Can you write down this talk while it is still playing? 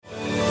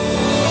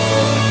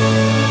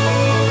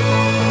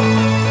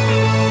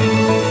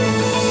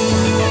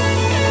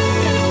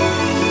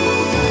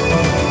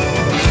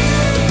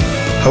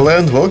Hello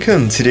and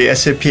welcome to the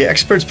SAP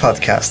Experts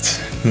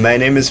Podcast. My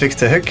name is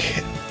Victor Hook.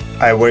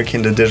 I work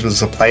in the digital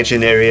supply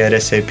chain area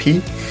at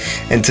SAP,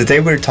 and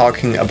today we're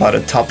talking about a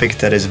topic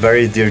that is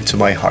very dear to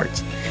my heart: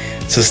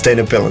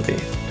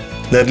 sustainability.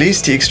 Not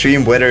least the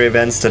extreme weather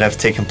events that have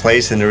taken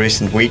place in the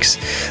recent weeks,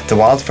 the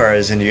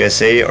wildfires in the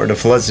USA or the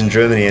floods in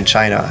Germany and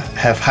China,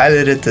 have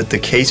highlighted that the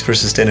case for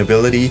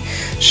sustainability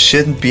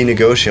shouldn't be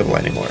negotiable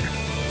anymore.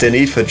 The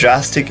need for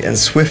drastic and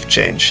swift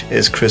change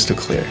is crystal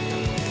clear.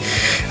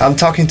 I'm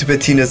talking to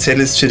Bettina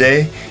Zedlitz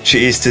today.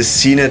 She is the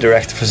Senior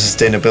Director for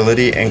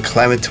Sustainability and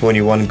Climate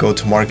 21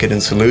 Go-to-Market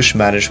and Solution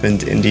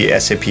Management in the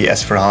SAP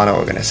S/4HANA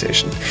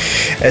organization.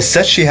 As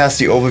such, she has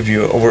the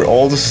overview over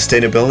all the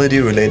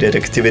sustainability-related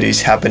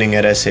activities happening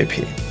at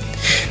SAP.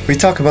 We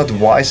talk about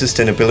why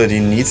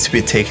sustainability needs to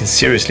be taken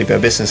seriously by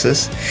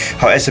businesses,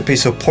 how SAP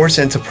supports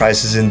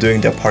enterprises in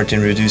doing their part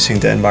in reducing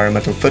the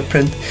environmental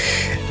footprint,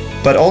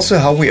 but also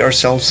how we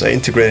ourselves are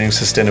integrating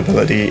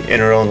sustainability in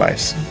our own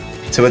lives.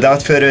 So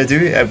without further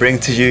ado, I bring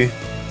to you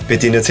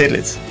Bettina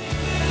Zedlitz.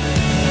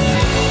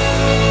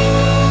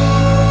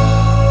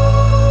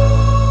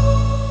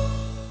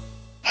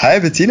 Hi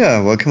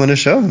Bettina, welcome on the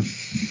show.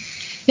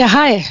 Yeah,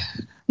 hi.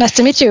 Nice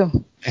to meet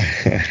you.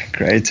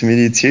 Great to meet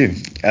you too.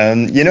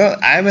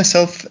 I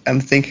myself am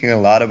thinking a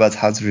lot about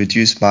how to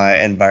reduce my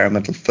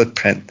environmental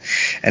footprint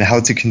and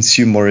how to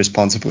consume more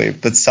responsibly.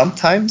 But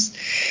sometimes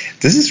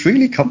this is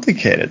really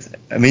complicated.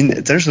 I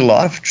mean, there's a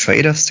lot of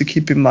trade-offs to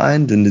keep in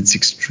mind, and it's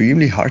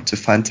extremely hard to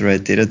find the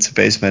right data to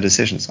base my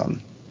decisions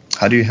on.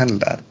 How do you handle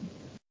that?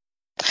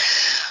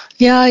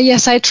 Yeah,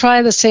 yes, I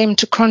try the same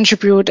to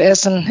contribute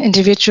as an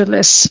individual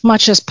as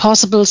much as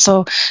possible.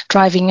 So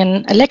driving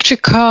an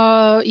electric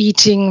car,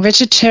 eating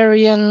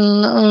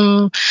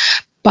vegetarian,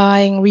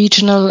 buying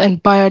regional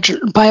and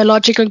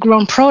biological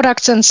grown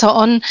products and so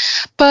on.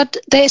 But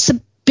there's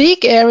a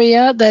big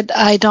area that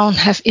I don't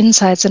have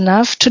insights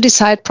enough to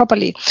decide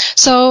properly.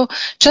 So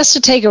just to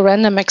take a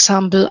random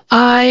example,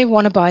 I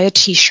want to buy a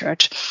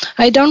t-shirt.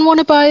 I don't want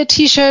to buy a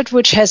t-shirt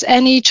which has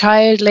any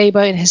child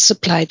labor in his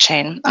supply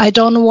chain. I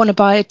don't want to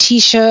buy a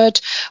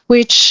t-shirt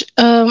which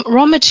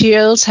raw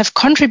materials have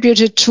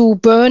contributed to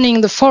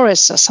burning the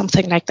forests or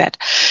something like that.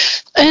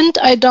 And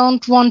I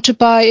don't want to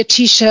buy a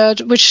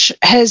t-shirt which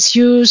has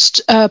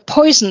used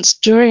poisons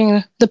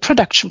during the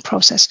production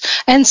process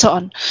and so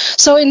on.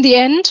 So in the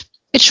end,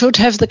 it should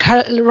have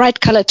the right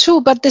color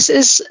too, but this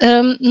is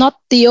not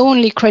the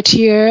only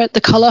criteria, the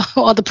color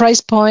or the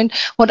price point,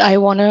 what I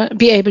want to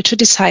be able to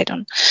decide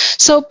on.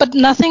 So, but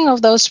nothing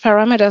of those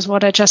parameters,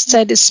 what I just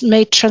said, is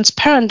made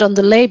transparent on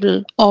the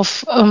label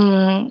of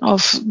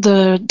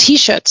the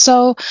t-shirt.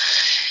 So,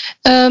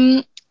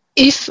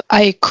 if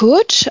I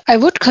could, I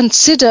would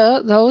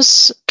consider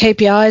those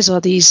KPIs or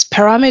these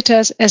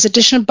parameters as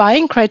additional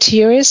buying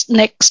criteria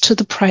next to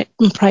the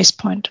price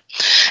point.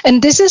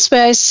 And this is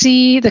where I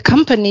see the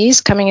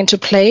companies coming into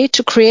play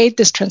to create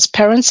this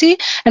transparency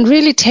and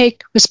really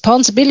take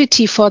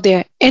responsibility for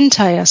their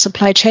entire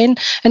supply chain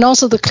and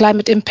also the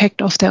climate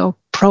impact of their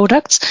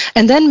products,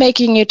 and then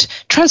making it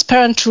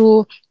transparent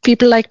to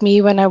people like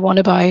me when I want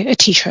to buy a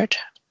t-shirt.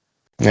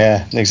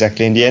 Yeah,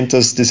 exactly. In the end,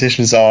 those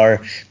decisions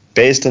are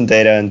based on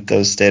data, and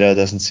those data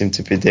doesn't seem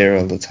to be there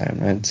all the time,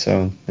 right?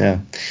 So, yeah.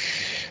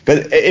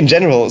 But in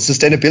general,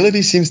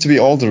 sustainability seems to be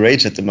all the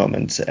rage at the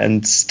moment,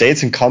 and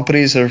states and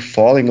companies are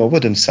falling over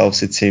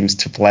themselves, it seems,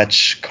 to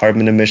pledge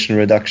carbon emission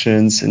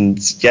reductions, and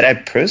yet I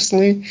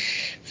personally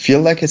feel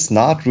like it's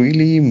not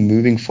really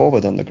moving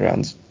forward on the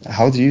ground.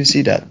 How do you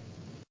see that?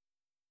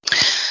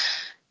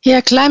 Yeah,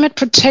 climate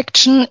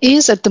protection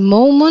is at the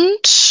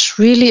moment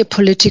really a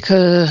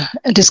political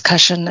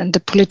discussion and a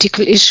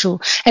political issue,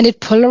 and it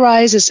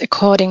polarizes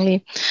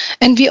accordingly.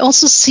 And we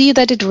also see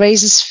that it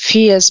raises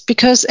fears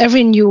because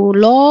every new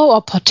law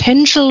or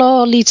potential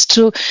law leads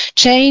to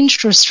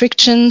changed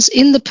restrictions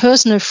in the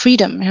personal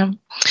freedom. Yeah.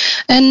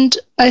 And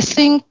I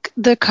think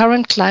the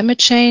current climate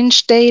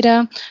change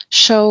data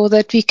show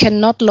that we can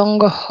no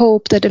longer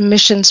hope that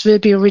emissions will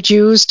be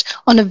reduced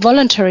on a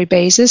voluntary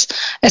basis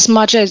as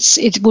much as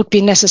it would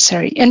be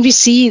necessary. And we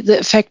see the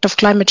effect of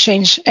climate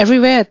change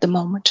everywhere at the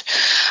moment.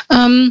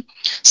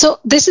 So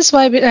this is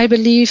why I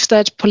believe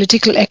that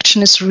political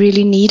action is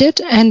really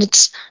needed, and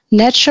it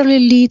naturally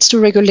leads to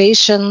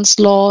regulations,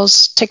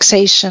 laws,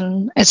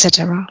 taxation,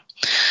 etc.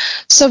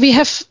 So we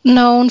have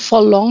known for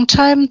a long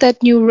time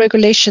that new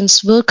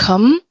regulations will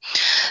come.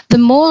 The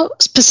more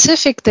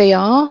specific they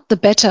are, the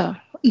better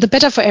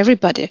for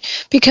everybody,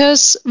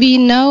 because we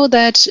know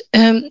that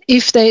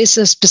if there is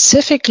a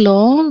specific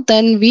law,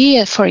 then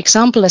we, for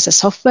example, as a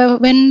software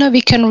vendor,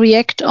 we can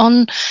react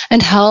on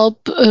and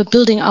help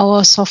building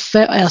our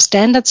software, our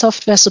standard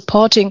software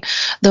supporting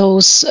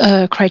those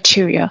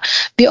criteria.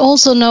 We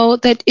also know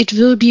that it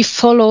will be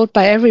followed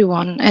by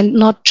everyone and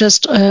not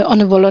just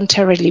on a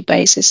voluntarily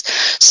basis.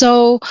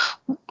 So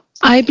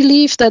I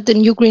believe that the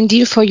new Green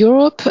Deal for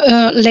Europe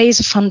lays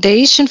a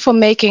foundation for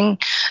making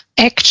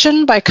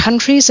action by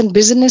countries and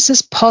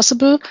businesses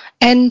possible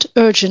and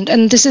urgent.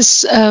 And this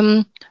is,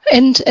 and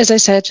as I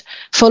said,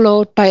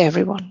 followed by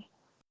everyone.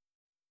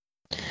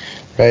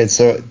 Right.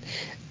 So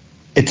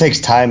it takes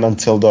time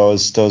until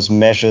those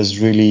measures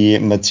really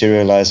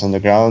materialize on the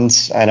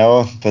ground. I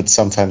know, but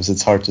sometimes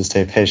it's hard to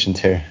stay patient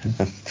here.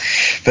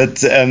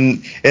 But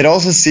it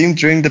also seemed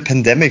during the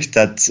pandemic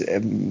that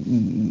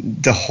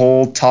the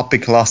whole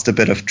topic lost a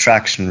bit of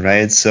traction,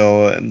 right?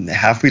 So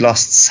have we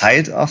lost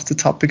sight of the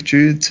topic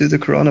due to the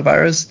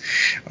coronavirus,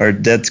 or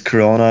did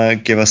Corona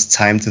give us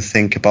time to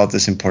think about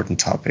this important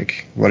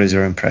topic? What is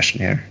your impression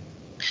here?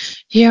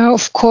 Yeah,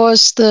 of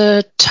course,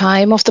 the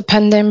time of the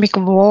pandemic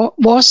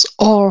was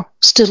or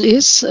still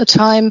is a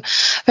time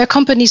where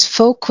companies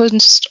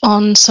focused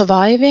on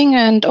surviving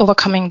and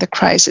overcoming the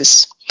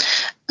crisis.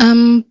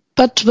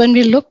 But when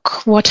we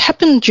look what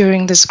happened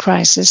during this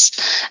crisis,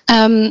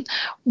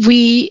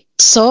 we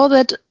saw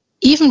that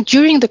even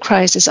during the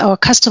crisis, our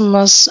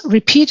customers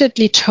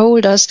repeatedly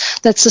told us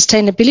that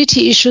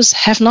sustainability issues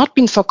have not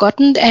been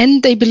forgotten,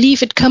 and they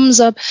believe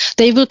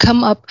they will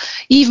come up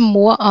even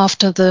more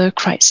after the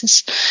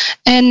crisis.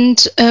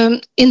 And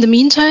in the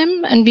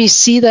meantime, and we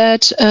see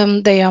that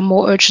they are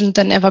more urgent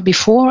than ever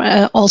before,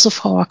 also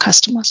for our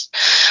customers.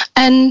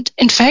 And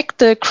in fact,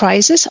 the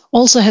crisis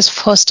also has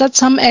fostered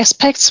some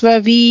aspects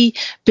where we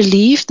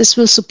believe this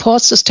will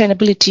support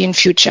sustainability in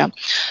future.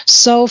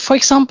 So, for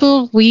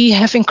example, we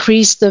have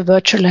increased the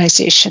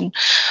virtualization.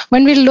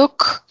 When we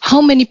look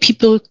how many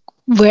people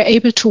were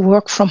able to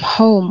work from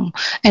home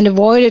and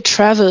avoided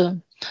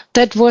travel,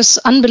 that was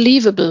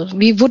unbelievable.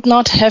 We would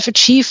not have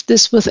achieved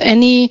this with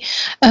any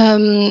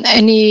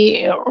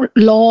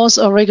laws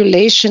or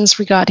regulations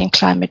regarding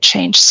climate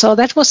change. So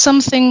that was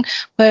something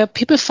where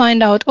people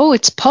find out, oh,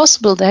 it's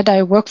possible that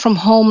I work from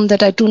home,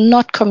 that I do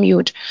not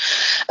commute.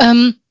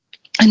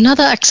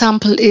 Another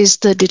example is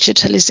the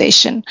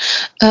digitalization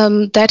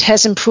that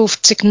has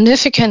improved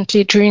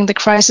significantly during the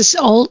crisis,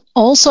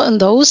 also in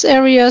those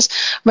areas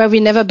where we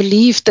never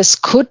believed this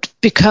could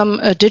become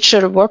a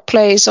digital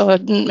workplace or a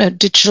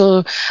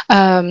digital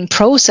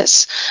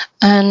process.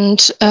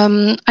 And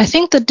I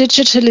think the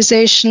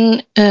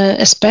digitalization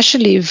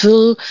especially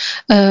will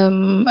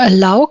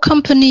allow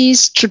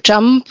companies to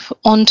jump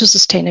onto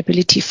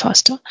sustainability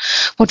faster.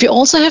 What we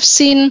also have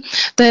seen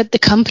that the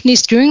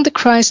companies during the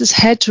crisis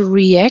had to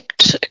react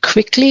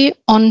quickly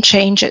on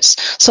changes.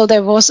 So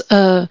there was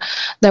a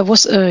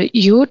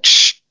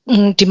huge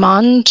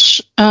demand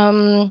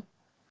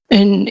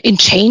in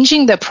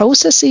changing their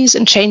processes,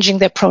 in changing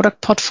their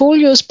product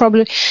portfolios,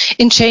 probably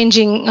in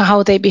changing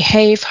how they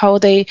behave, how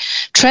they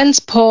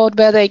transport,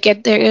 where they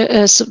get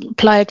their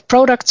supplied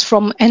products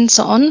from, and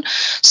so on.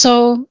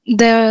 So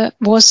there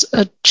was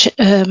a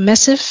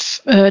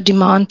massive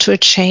demand to a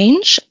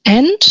change,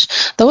 and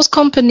those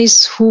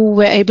companies who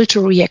were able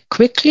to react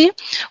quickly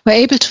were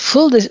able to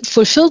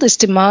fulfill this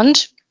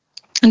demand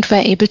and were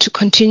able to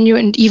continue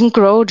and even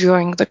grow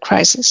during the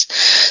crisis.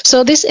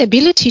 So this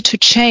ability to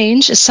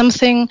change is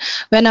something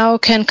where now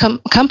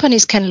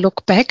companies can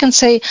look back and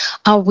say,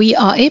 we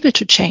are able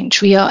to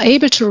change. We are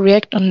able to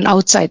react on an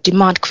outside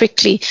demand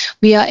quickly.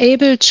 We are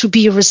able to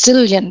be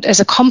resilient as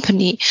a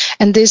company.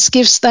 And this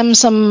gives them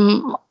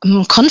some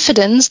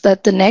confidence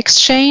that the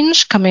next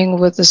change coming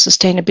with the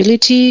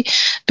sustainability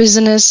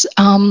business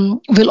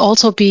will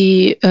also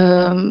be,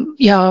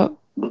 will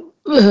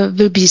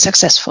be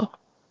successful.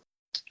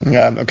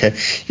 Yeah, okay.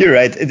 You're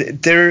right.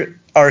 There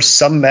are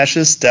some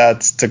measures that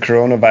the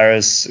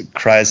coronavirus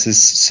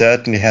crisis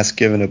certainly has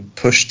given a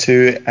push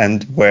to,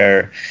 and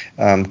where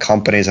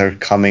companies are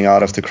coming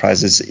out of the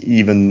crisis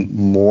even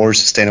more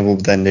sustainable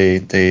than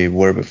they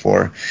were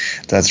before.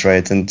 That's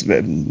right. And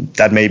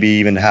that maybe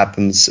even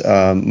happens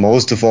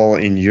most of all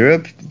in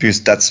Europe,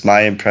 because that's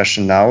my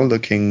impression now,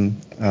 looking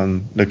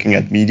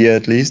at media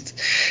at least.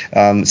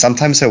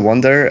 Sometimes I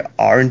wonder,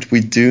 aren't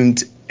we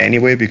doomed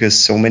anyway, because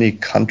so many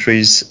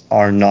countries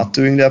are not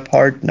doing their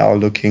part now,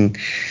 looking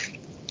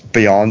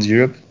beyond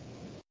Europe?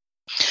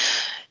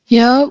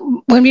 Yeah,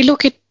 when we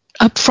look it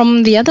up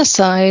from the other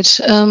side,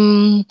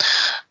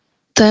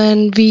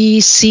 then we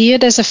see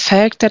it as a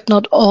fact that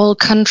not all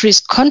countries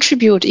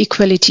contribute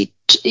equally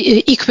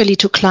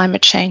to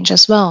climate change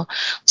as well.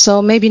 So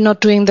maybe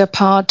not doing their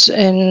part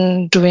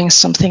in doing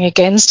something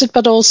against it,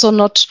 but also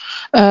not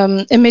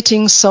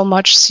emitting so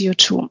much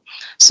CO2.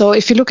 So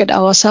if you look at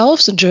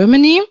ourselves in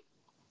Germany,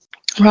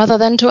 rather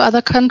than to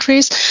other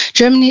countries,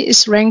 Germany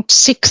is ranked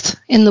 6th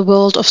in the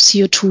world of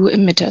CO2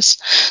 emitters.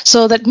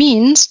 So that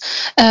means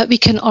we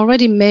can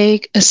already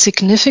make a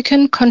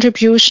significant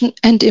contribution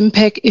and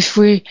impact if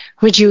we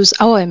reduce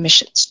our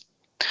emissions.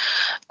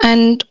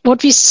 And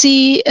what we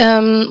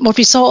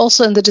saw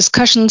also in the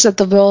discussions at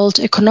the World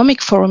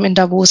Economic Forum in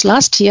Davos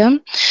last year,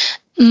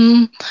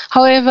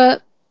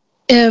 however,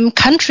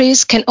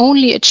 countries can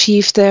only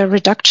achieve their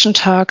reduction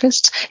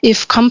targets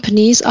if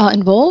companies are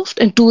involved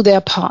and do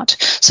their part.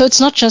 So it's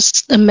not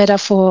just a matter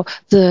for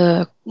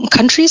the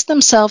countries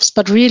themselves,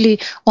 but really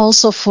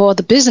also for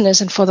the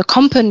business and for the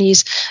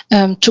companies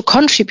to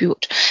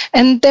contribute.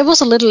 And there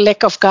was a little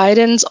lack of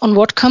guidance on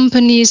what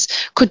companies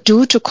could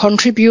do to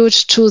contribute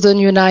to the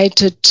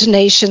United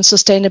Nations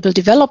Sustainable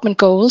Development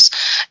Goals.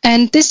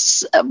 And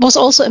this was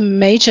also a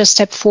major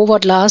step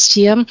forward last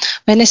year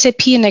when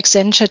SAP and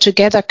Accenture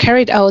together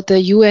carried out the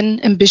UN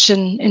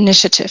Ambition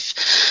Initiative.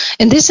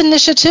 In this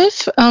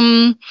initiative,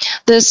 the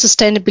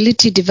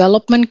Sustainability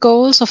Development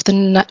Goals of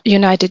the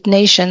United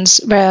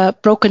Nations were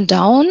broken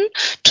down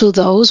to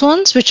those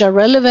ones which are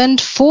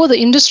relevant for the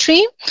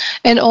industry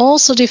and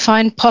also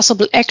define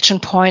possible action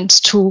points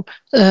to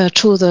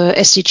the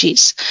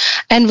SDGs.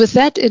 And with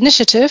that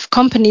initiative,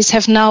 companies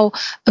have now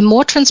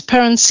more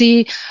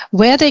transparency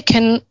where they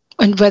can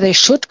and where they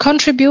should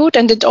contribute,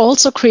 and it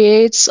also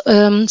creates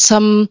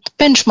some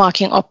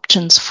benchmarking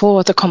options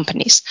for the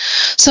companies.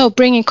 So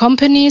bringing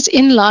companies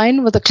in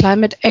line with the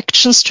climate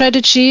action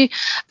strategy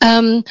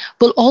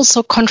will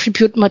also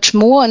contribute much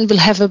more and will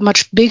have a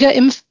much bigger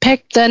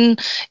impact than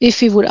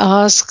if we would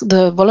ask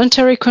the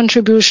voluntary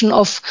contribution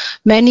of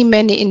many,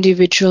 many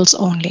individuals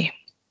only.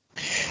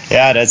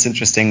 Yeah, that's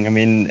interesting. I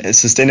mean,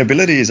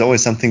 sustainability is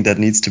always something that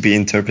needs to be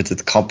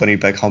interpreted company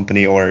by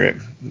company, or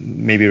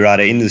maybe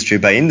rather industry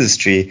by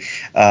industry.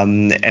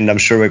 And I'm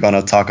sure we're going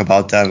to talk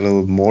about that a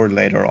little more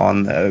later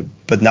on.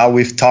 But now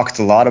we've talked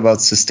a lot about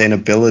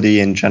sustainability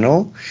in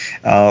general,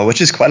 which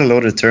is quite a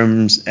lot of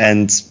terms,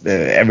 and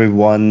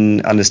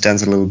everyone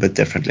understands it a little bit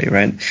differently,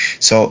 right?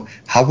 So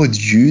how would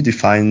you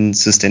define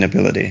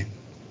sustainability?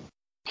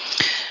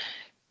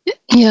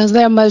 Yes,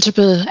 there are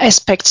multiple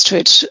aspects to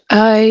it.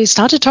 I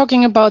started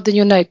talking about the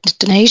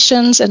United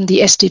Nations and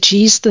the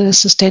SDGs, the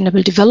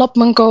Sustainable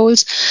Development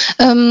Goals.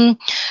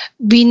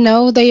 We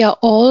know they are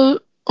all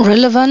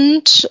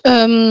relevant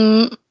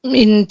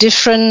in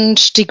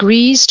different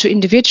degrees to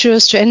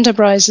individuals, to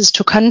enterprises,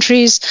 to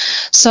countries.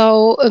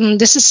 So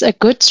this is a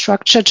good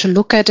structure to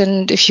look at,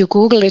 and if you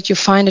Google it, you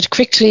find it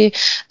quickly.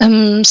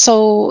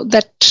 So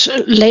that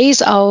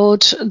lays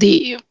out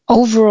the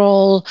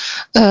overall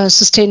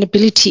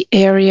sustainability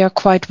area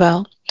quite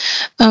well.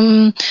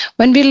 When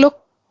we look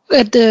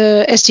at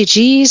the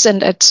SDGs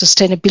and at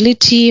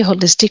sustainability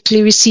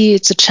holistically, we see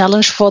it's a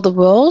challenge for the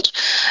world.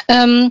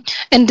 And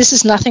this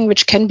is nothing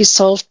which can be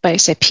solved by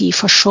SAP,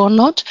 for sure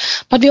not.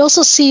 But we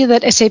also see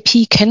that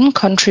SAP can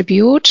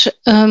contribute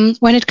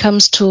when it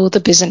comes to the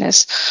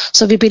business.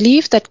 So we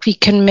believe that we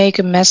can make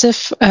a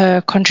massive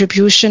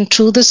contribution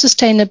to the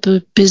sustainable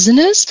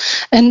business,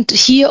 and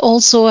here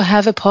also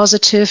have a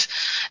positive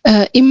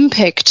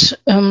impact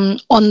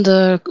on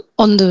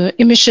the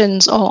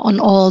emissions or on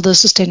all the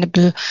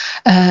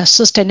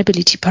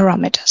sustainability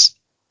parameters.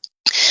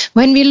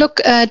 When we look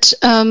at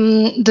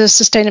the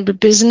sustainable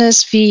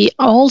business, we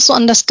also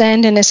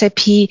understand in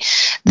SAP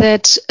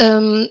that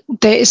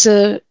there is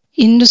a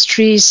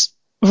industry's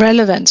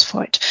relevance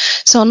for it.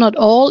 So not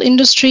all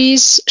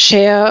industries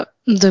share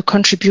the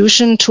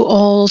contribution to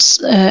all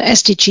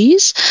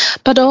SDGs,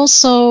 but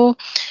also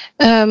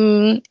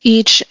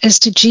each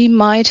SDG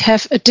might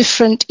have a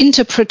different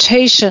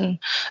interpretation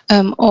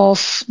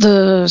of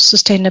the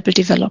Sustainable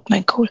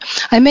Development Goal.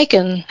 I make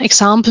an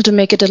example to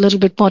make it a little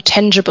bit more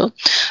tangible.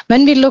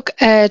 When we look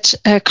at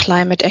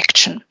climate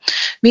action,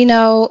 we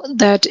know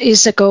that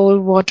is a goal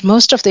what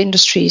most of the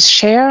industries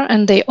share,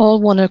 and they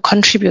all want to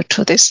contribute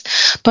to this.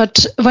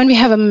 But when we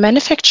have a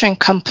manufacturing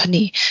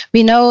company,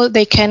 we know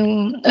they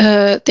can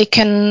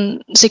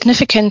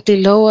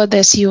significantly lower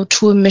their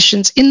CO2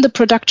 emissions in the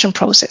production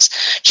process,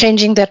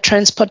 changing their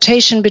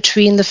transportation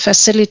between the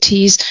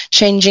facilities,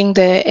 changing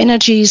the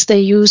energies they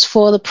use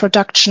for the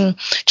production,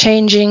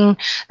 changing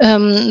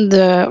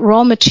the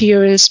raw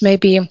materials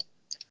maybe,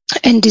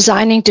 and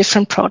designing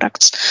different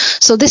products.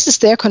 So this is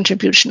their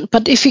contribution.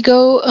 But if we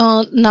go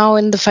now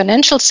in the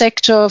financial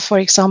sector, for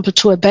example,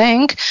 to a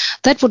bank,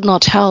 that would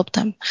not help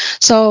them.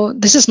 So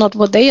this is not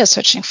what they are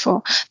searching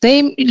for.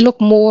 They look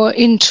more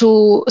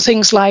into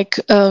things like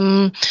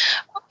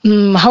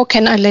how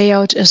can I lay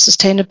out a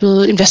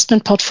sustainable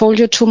investment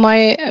portfolio to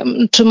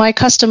my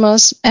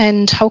customers,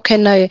 and how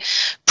can I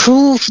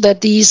prove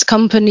that these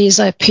companies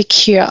I pick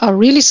here are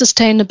really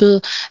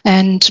sustainable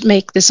and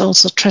make this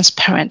also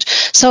transparent.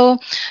 So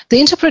the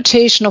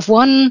interpretation of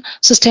one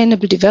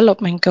sustainable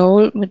development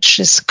goal, which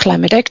is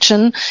climate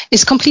action,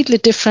 is completely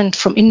different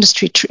from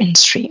industry to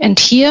industry. And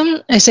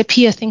here SAP,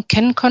 I think,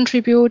 can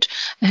contribute,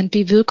 and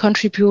we will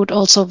contribute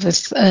also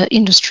with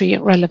industry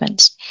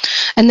relevance.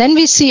 And then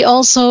we see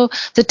also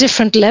the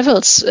different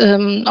levels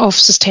of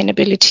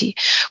sustainability.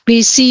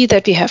 We see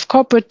that we have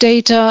corporate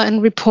data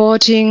and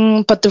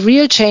reporting, but the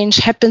real change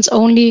happens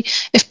only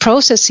if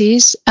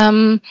processes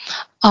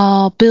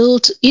are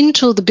built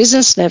into the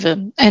business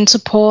level and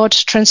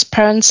support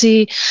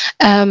transparency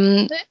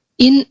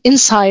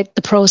inside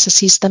the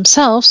processes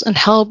themselves, and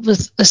help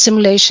with the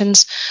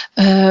simulations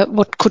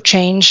what could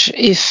change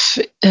if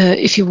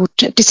you would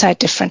decide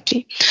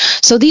differently.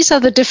 So these are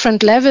the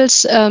different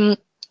levels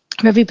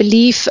where we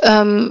believe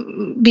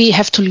we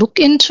have to look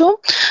into,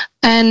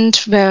 and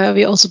where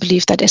we also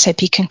believe that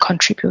SAP can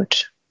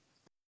contribute.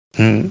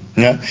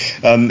 Yeah.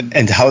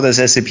 And how does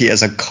SAP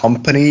as a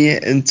company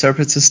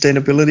interpret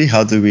sustainability?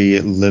 How do we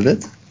live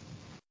it?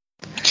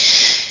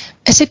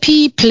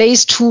 SAP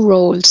plays two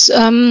roles.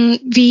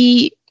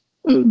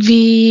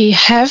 We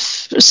have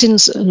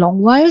since a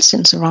long while,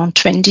 since around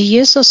 20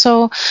 years or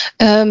so,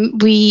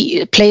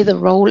 we play the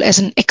role as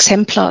an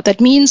exemplar.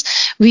 That means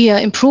we are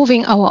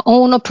improving our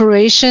own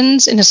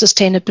operations in a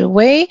sustainable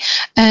way,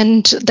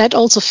 and that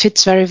also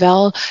fits very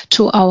well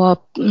to our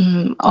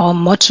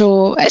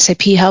motto,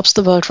 SAP helps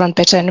the world run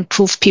better and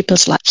improve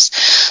people's lives.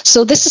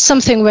 So this is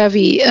something where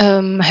we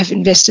have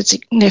invested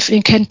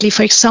significantly,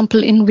 for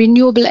example, in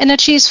renewable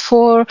energies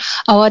for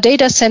our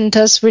data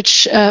centers,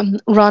 which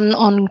run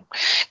on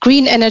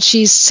green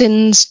energy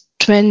since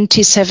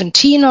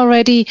 2017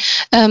 already.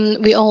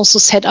 We also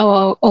set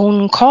our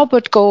own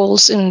corporate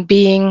goals in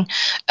being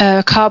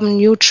carbon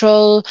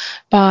neutral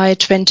by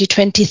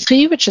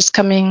 2023, which is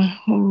coming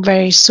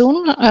very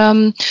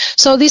soon.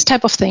 So these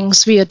type of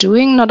things we are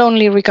doing, not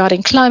only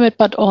regarding climate,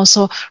 but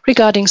also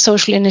regarding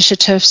social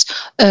initiatives,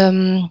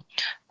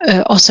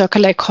 or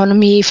circular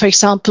economy, for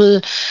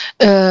example,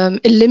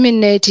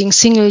 eliminating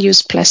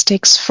single-use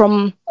plastics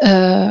from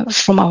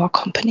our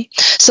company.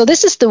 So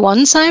this is the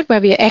one side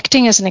where we are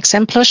acting as an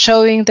exemplar,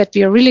 showing that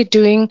we are really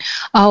doing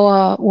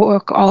our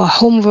work, our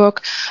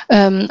homework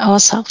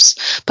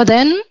ourselves. But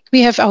then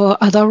we have our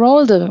other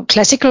role, the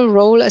classical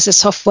role as a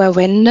software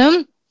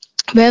vendor,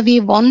 where we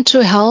want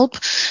to help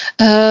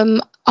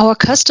our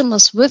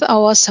customers with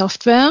our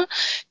software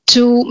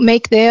to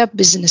make their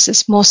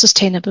businesses more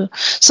sustainable.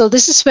 So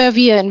this is where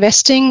we are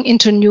investing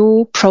into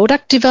new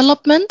product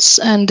developments,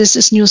 and this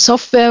is new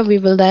software we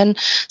will then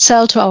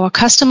sell to our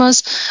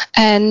customers.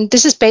 And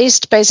this is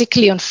based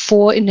basically on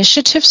 4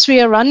 initiatives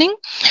we are running.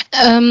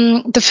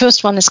 The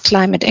first one is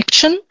climate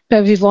action,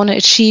 where we want to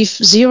achieve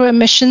 0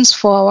 emissions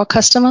for our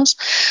customers.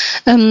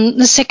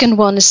 The second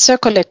one is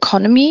circular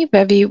economy,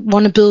 where we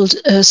want to build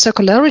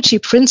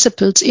circularity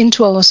principles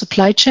into our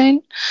supply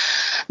chain.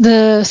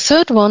 The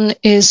third one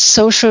is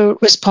social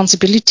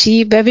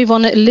responsibility, where we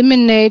want to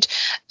eliminate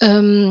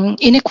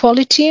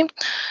inequality.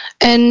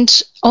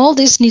 And all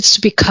this needs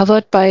to be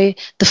covered by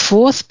the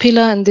 4th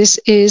pillar, and this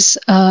is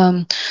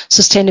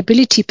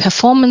sustainability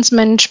performance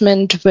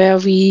management, where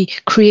we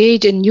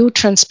create a new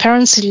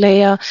transparency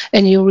layer,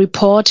 a new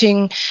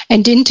reporting,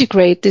 and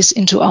integrate this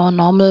into our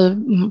normal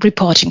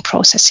reporting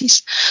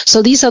processes.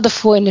 So these are the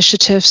 4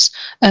 initiatives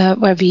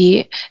where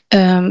we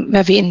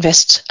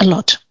invest a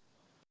lot.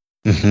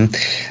 Mm-hmm.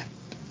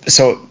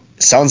 So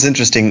sounds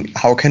interesting.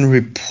 How can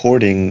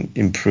reporting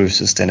improve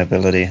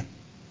sustainability?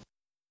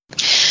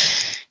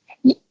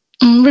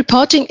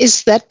 Reporting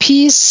is that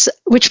piece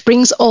which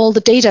brings all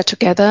the data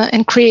together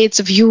and creates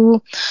a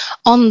view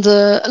on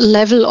the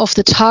level of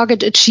the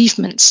target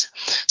achievements.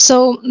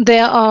 So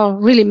there are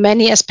really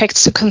many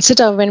aspects to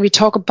consider when we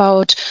talk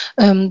about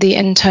the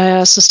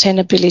entire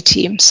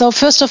sustainability. So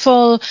first of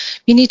all,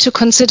 we need to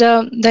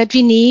consider that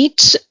we need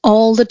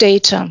all the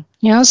data.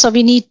 Yeah, so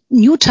we need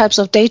new types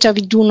of data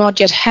we do not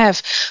yet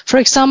have. For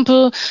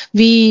example,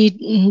 we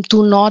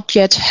do not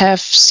yet have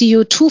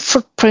CO2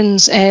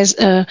 footprints as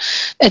a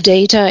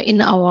data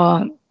in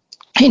our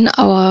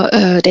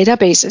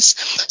databases.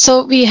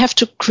 So we have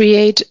to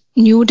create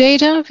new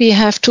data. We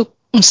have to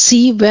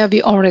see where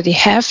we already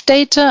have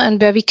data and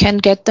where we can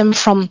get them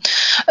from.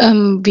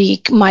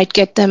 We might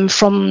get them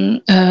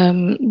from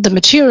the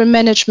material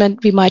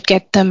management. We might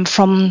get them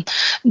from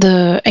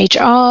the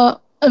HR.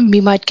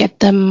 We might get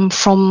them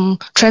from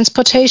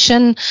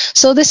transportation.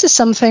 So this is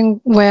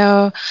something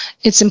where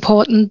it's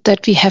important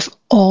that we have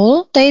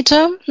all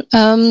data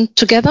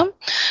together,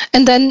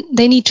 and then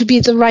they need to be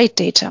the right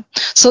data.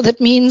 So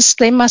that means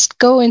they must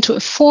go into a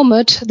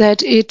format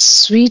that it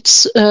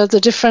suits the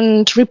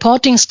different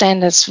reporting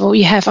standards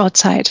we have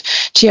outside.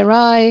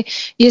 GRI,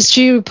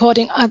 ESG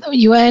reporting,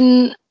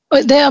 UN.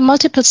 There are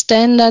multiple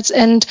standards,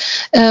 and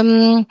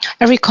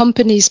every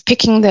company is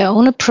picking their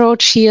own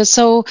approach here.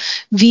 So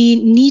we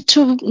need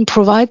to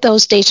provide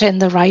those data in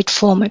the right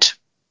format.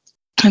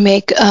 I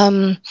make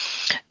an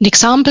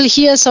example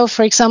here. So,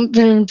 for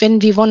example, when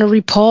we want to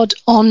report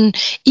on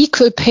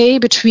equal pay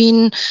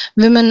between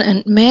women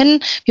and men,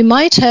 we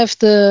might have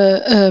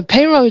the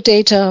payroll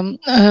data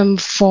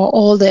for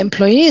all the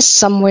employees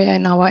somewhere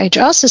in our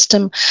HR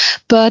system,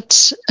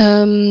 but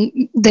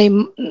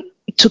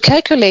to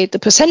calculate the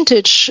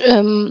percentage,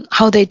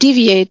 how they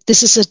deviate,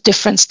 this is a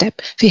different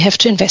step we have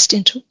to invest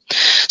into.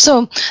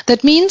 So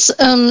that means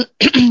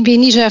we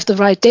need to have the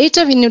right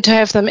data, we need to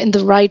have them in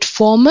the right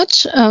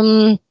format.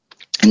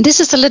 And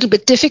this is a little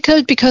bit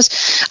difficult because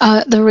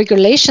the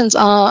regulations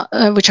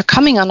which are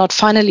coming are not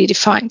finally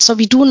defined. So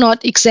we do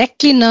not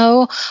exactly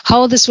know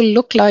how this will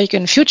look like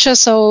in future.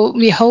 So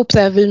we hope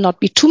there will not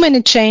be too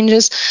many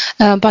changes,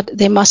 but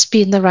they must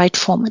be in the right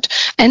format.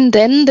 And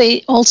then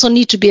they also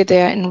need to be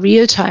there in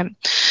real time.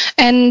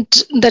 And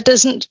that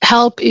doesn't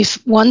help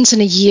if once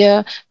in a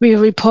year we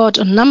report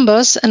on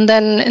numbers and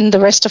then in the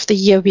rest of the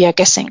year we are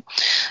guessing.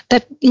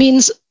 That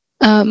means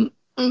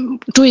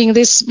doing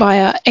this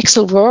via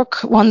Excel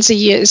work once a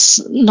year is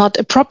not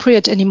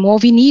appropriate anymore.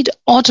 We need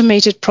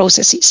automated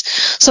processes.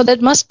 So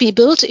that must be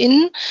built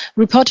in,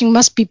 reporting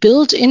must be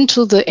built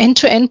into the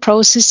end-to-end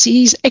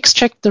processes,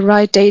 extract the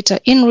right data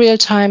in real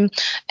time,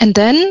 and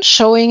then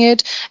showing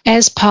it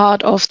as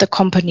part of the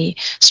company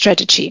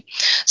strategy.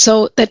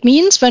 So that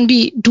means when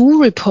we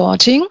do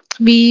reporting,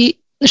 we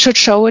should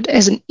show it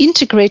as an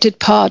integrated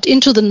part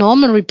into the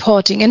normal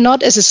reporting and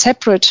not as a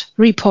separate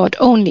report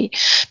only,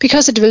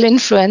 because it will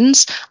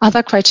influence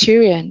other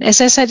criteria. And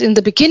as I said in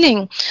the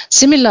beginning,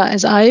 similar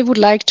as I would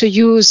like to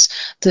use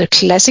the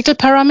classical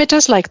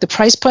parameters like the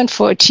price point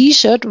for a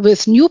t-shirt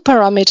with new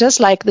parameters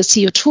like the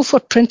CO2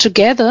 footprint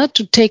together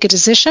to take a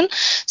decision,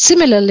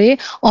 similarly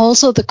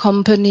also the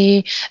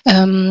company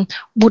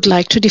would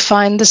like to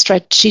define the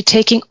strategy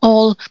taking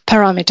all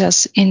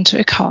parameters into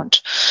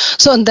account.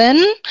 So and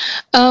then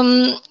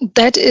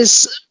that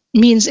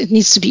means it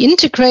needs to be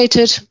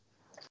integrated.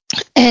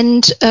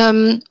 And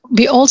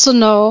we also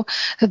know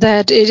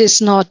that it is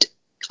not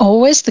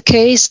always the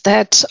case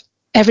that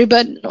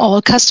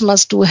all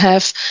customers do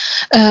have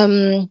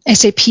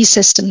SAP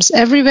systems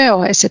everywhere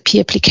or SAP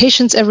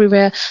applications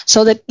everywhere.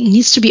 So that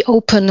needs to be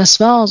open as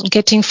well,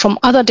 getting from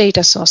other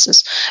data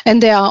sources.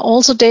 And there are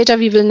also data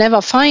we will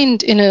never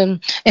find in a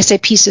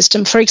SAP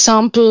system. For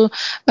example,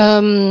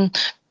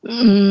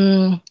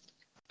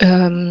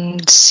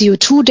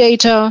 CO2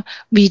 data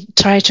we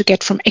try to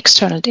get from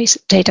external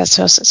data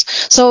sources.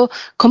 So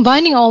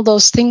combining all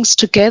those things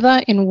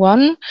together in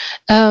one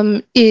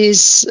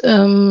is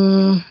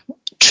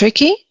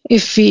tricky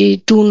if we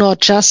do not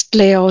just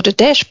lay out a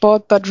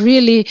dashboard, but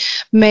really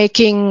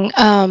making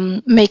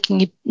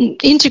it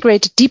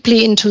integrated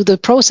deeply into the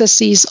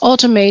processes,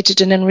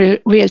 automated and in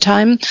real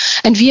time.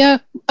 And we are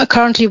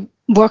currently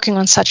working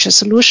on such a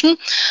solution.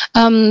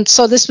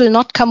 So this will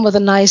not come with a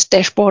nice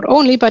dashboard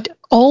only, but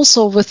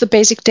also with the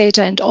basic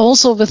data and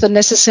also with the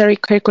necessary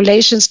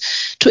calculations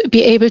to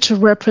be able to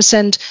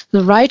represent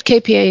the right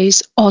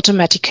KPIs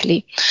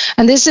automatically.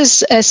 And this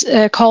is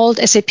called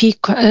SAP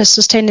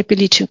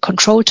Sustainability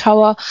Control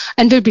Tower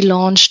and will be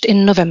launched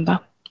in November.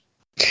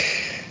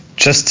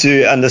 Just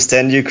to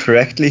understand you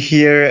correctly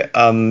here,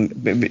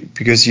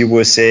 because you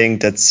were saying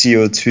that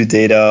CO2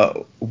 data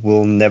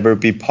will never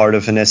be part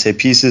of an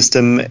SAP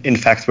system. In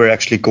fact, we're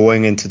actually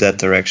going into that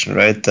direction,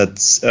 right? That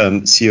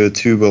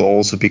CO2 will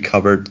also be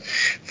covered,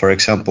 for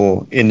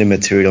example, in the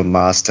material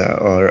master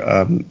or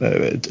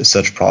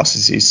such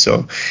processes.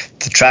 So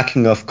the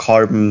tracking of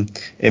carbon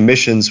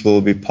emissions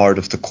will be part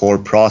of the core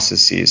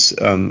processes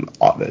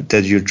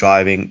that you're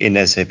driving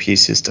in SAP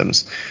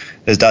systems.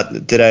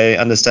 Did I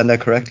understand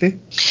that correctly?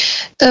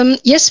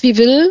 Yes, we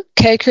will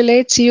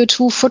calculate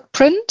CO2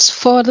 footprints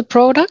for the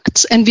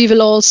products, and we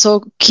will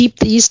also keep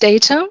these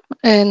data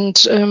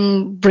and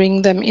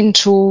bring them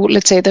into,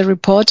 let's say, the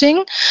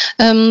reporting.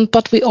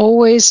 But we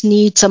always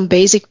need some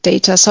basic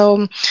data.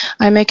 So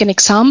I make an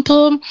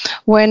example.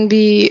 When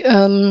we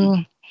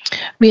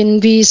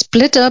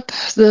split up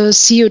the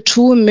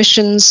CO2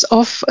 emissions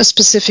of a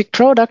specific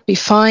product, we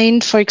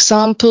find, for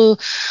example,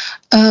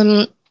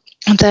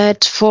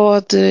 that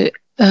for the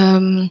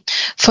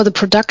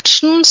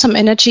production, some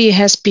energy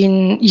has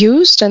been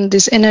used, and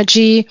this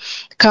energy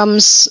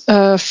comes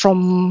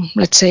from,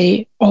 let's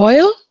say,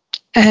 oil.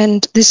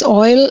 And this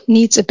oil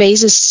needs a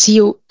basic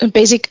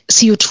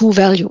CO2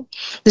 value.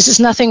 This is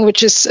nothing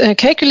which is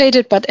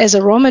calculated, but as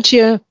a raw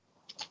material,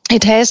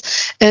 it has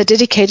a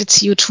dedicated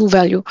CO2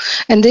 value.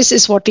 And this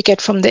is what we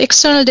get from the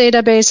external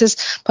databases.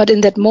 But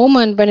in that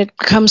moment, when it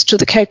comes to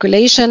the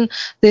calculation,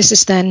 this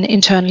is then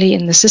internally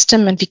in the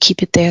system, and we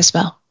keep it there as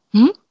well.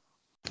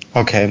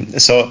 Okay,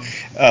 so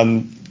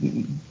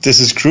this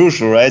is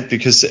crucial, right?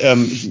 Because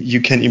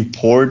you can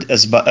report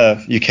as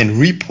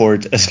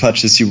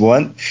much as you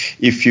want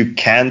if you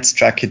can't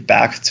track it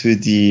back to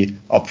the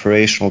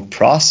operational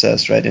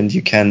process, right? And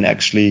you can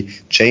actually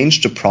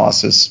change the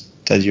process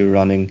that you're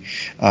running,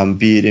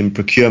 be it in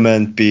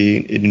procurement, be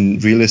it in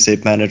real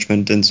estate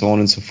management, and so on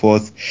and so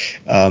forth.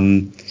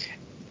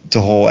 The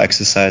whole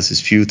exercise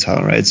is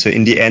futile, right? So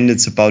in the end,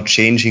 it's about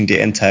changing the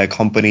entire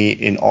company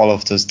in all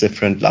of those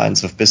different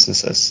lines of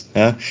businesses,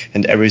 yeah?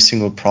 And every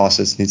single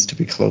process needs to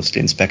be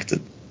closely inspected.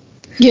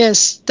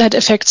 Yes, that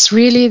affects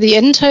really the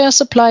entire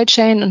supply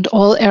chain and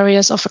all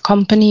areas of a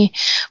company,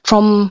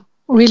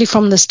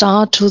 from the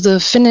start to the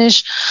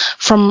finish,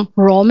 from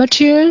raw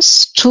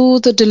materials to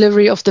the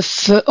delivery of the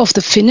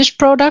finished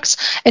products.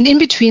 And in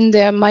between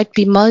there might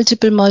be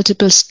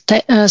multiple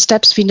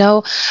steps. We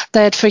know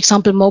that, for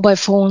example, mobile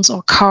phones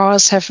or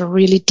cars have a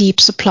really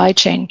deep supply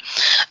chain.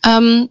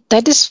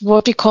 That is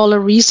what we call a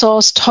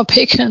resource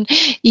topic, an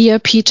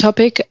ERP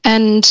topic.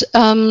 And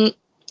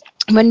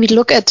when we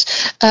look at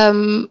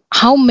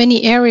how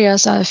many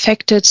areas are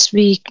affected,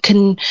 we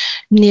can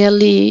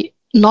nearly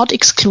not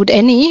exclude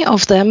any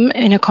of them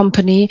in a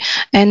company,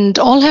 and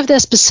all have their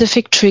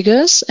specific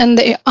triggers, and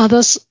they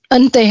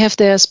have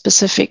their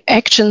specific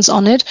actions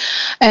on it.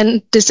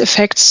 And this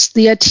affects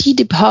the IT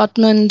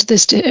department,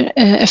 this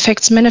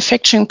affects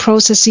manufacturing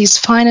processes,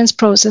 finance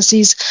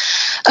processes.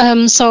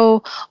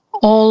 So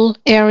all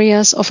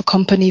areas of a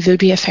company will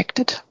be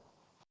affected.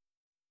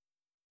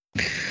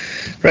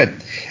 Right.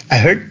 I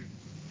heard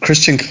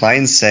Christian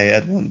Klein say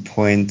at one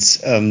point,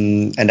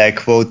 and I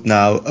quote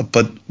now,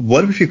 but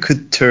what if you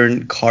could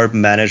turn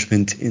carbon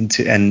management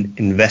into an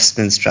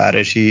investment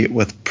strategy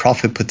with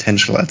profit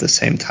potential at the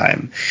same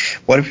time?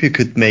 What if you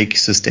could make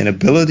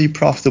sustainability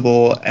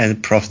profitable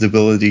and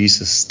profitability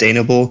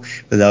sustainable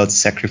without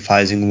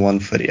sacrificing one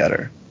for the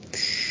other?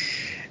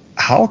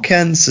 How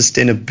can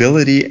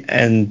sustainability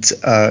and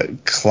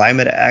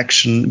climate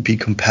action be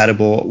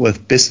compatible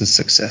with business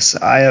success?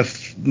 I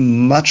have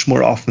much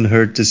more often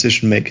heard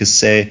decision makers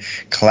say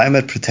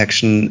climate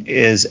protection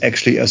is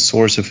actually a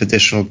source of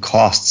additional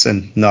costs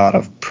and not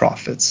of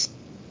profits.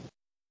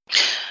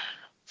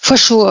 For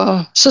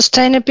sure.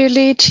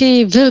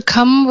 Sustainability will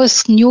come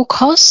with new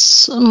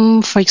costs,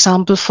 for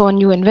example, for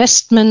new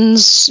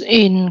investments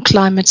in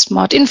climate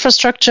smart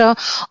infrastructure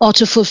or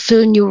to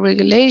fulfill new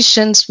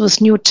regulations with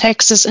new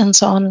taxes and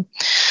so on.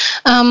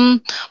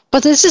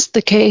 But this is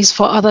the case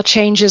for other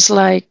changes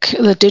like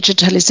the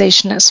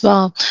digitalization as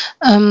well.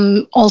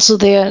 Also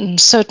there a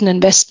certain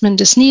investment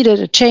is needed,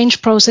 a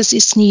change process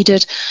is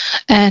needed.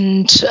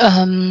 And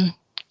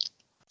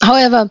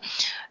however,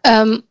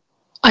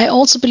 I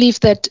also believe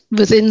that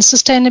within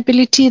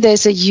sustainability,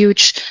 there's a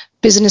huge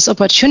business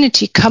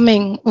opportunity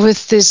coming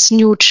with this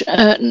new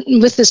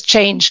with this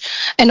change,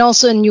 and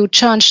also a new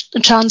chance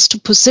to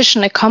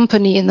position a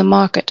company in the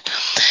market.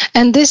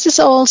 And this is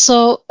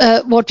also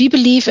what we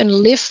believe and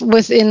live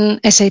within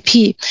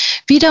SAP.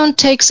 We don't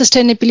take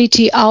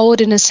sustainability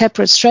out in a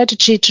separate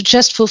strategy to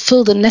just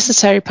fulfill the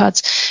necessary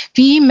parts.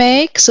 We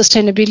make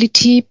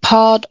sustainability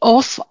part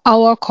of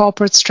our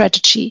corporate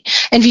strategy,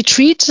 and we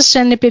treat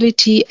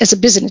sustainability as a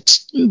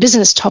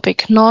business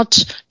topic,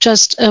 not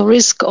just a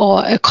risk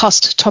or a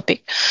cost topic.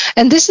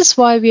 And this is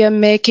why we are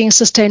making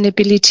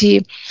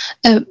sustainability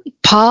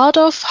part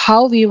of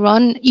how we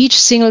run each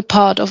single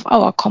part of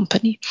our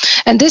company.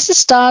 And this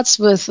starts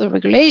with the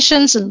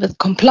regulations and with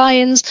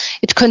compliance.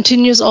 It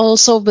continues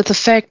also with the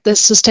fact that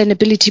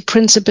sustainability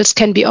principles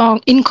can be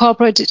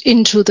incorporated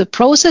into the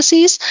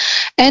processes.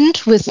 And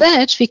with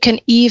that, we can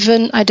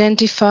even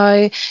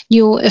identify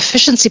new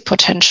efficiency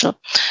potential.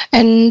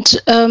 And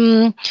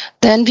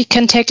then we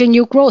can tackle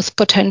new growth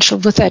potential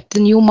with that, the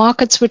new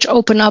markets which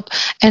open up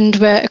and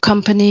where a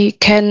company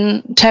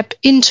can tap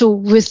into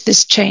with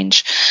this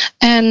change.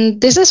 And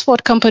this is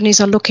what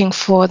companies are looking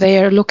for.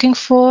 They are looking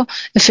for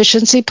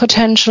efficiency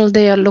potential.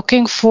 They are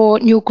looking for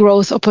new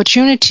growth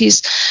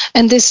opportunities.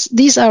 And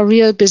these are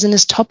real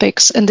business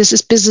topics. And this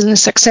is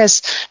business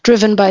success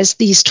driven by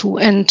these two.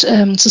 And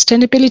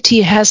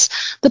sustainability has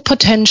the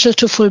potential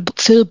to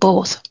fulfill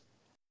both.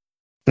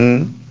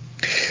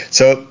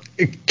 So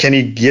can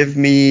you give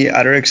me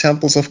other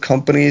examples of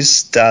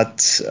companies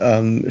that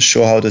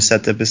show how to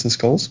set their business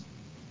goals?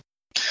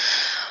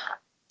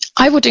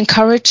 I would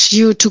encourage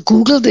you to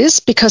Google this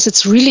because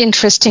it's really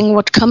interesting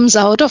what comes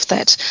out of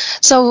that.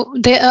 So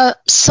there are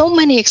so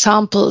many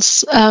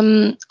examples.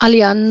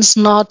 Allianz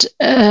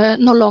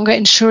no longer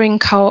insuring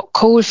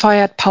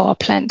coal-fired power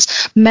plants.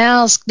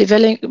 Maersk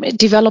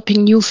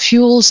developing new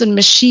fuels and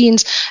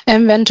machines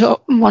and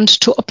want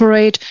to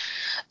operate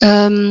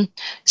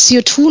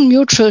CO2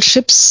 neutral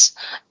ships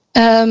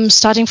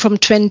starting from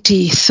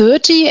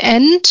 2030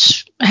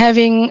 and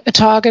having a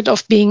target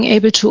of being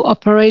able to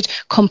operate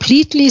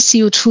completely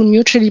CO2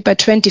 neutrally by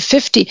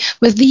 2050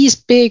 with these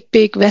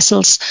big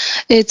vessels.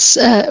 It's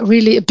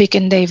really a big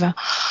endeavor.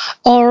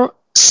 Or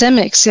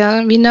Cemex,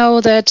 we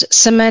know that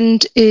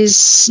cement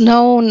is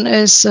known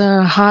as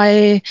a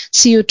high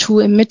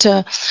CO2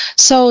 emitter.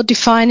 So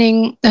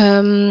defining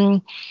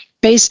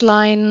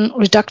baseline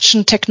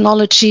reduction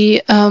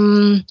technology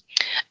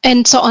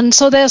and so on.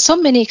 So there are so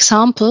many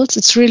examples.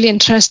 It's really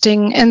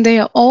interesting. And they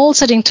are all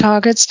setting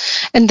targets,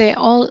 and they're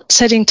all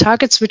setting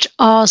targets which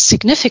are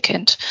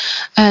significant.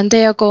 And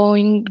they are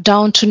going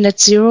down to net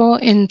zero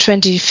in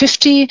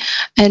 2050.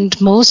 And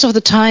most of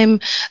the time,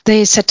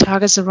 they set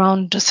targets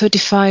around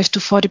 35 to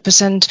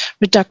 40%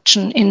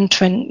 reduction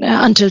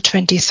until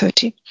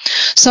 2030.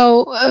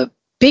 So a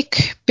big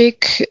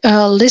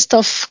list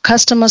of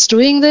customers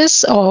doing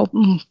this, or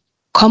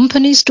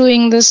companies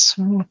doing this.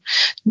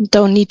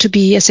 Don't need to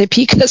be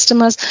SAP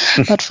customers,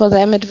 but for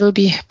them it will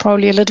be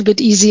probably a little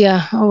bit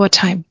easier over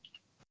time.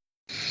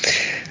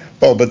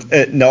 Well, but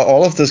now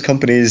all of those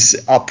companies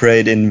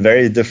operate in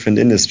very different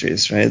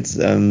industries, right?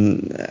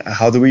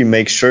 How do we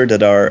make sure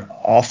that our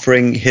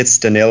offering hits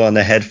the nail on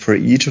the head for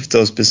each of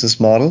those business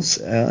models,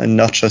 and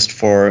not just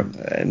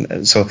and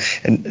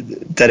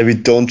that we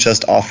don't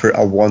just offer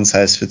a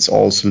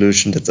one-size-fits-all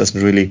solution that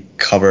doesn't really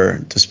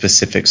cover the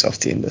specifics of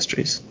the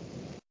industries?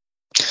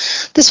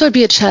 This will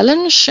be a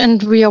challenge,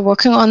 and we are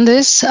working on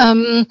this.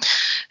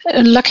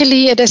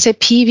 Luckily, at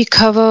SAP, we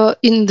cover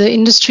in the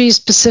industry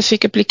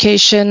specific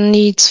application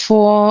needs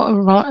for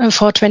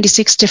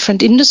 26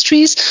 different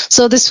industries.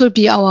 So this will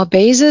be our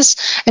basis,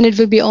 and it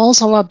will be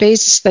also our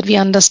basis that we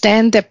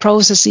understand their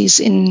processes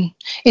in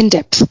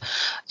depth.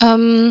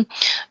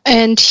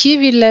 And here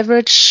we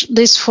leverage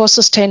this for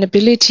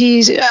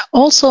sustainability.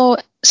 Also,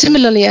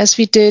 similarly, as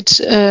we did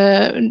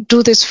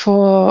do this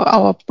for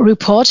our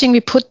reporting,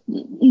 we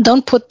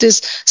don't put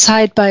this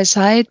side by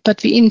side,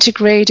 but we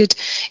integrate it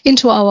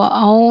into our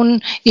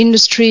own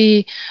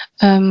industry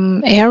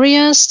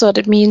areas. So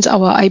that means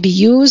our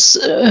IBUs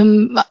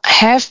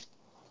have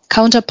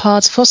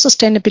counterparts for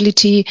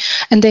sustainability,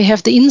 and they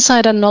have the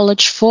insider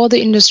knowledge for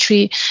the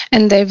industry,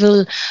 and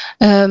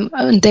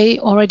they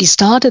already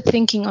started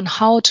thinking on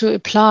how to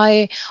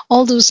apply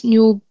all those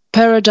new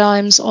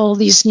paradigms, all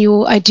these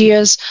new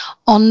ideas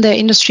on their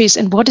industries,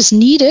 and what is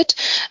needed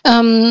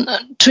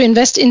to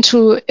invest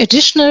into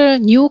additional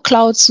new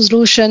cloud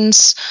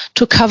solutions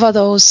to cover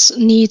those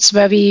needs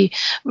where we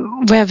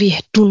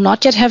do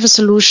not yet have a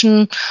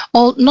solution,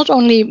 not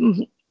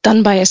only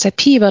done by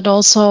SAP, but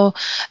also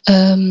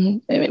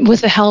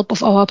with the help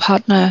of our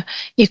partner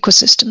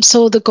ecosystem.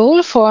 So the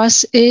goal for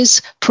us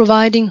is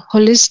providing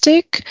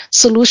holistic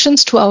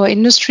solutions to our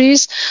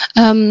industries,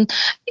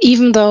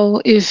 even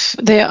though if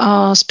there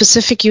are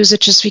specific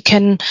usages which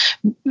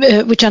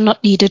are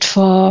not needed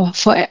for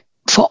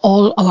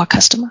all our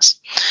customers.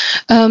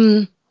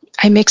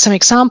 I make some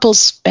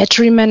examples: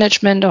 battery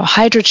management or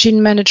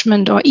hydrogen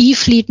management or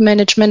e-fleet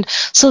management.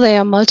 So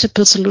there are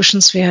multiple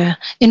solutions we are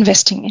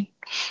investing in.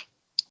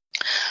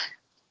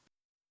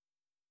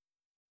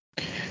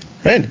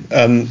 Right.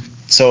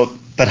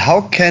 But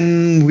how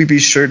can we be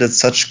sure that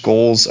such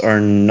goals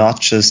are not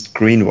just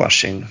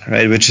greenwashing,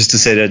 right? Which is to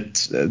say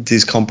that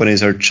these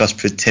companies are just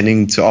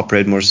pretending to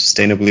operate more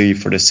sustainably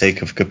for the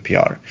sake of good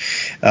PR.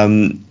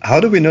 How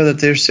do we know that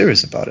they're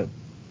serious about it?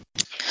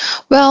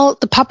 Well,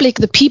 the public,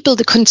 the people,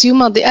 the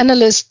consumer, the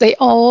analysts, they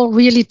all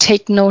really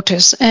take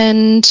notice.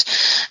 And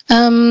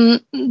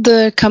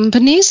the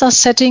companies are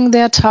setting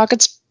their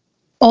targets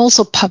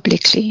also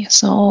publicly.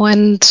 So,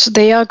 and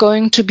they are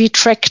going to be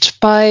tracked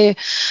by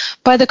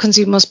the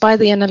consumers, by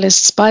the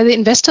analysts, by the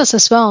investors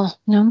as well.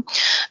 You know?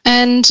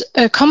 And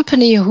a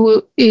company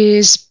who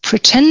is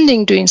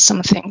pretending doing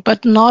something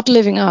but not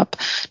living up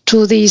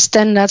to these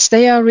standards,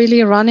 they are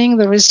really running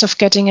the risk of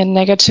getting a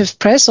negative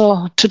press,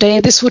 or today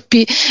this would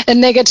be a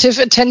negative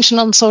attention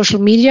on social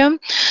media.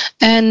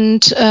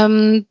 And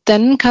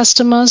then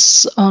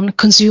customers,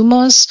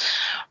 consumers,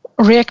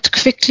 react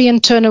quickly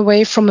and turn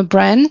away from a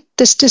brand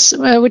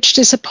which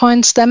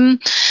disappoints them.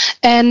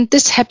 And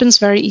this happens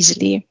very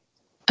easily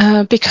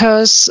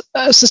because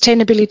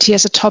sustainability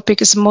as a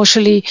topic is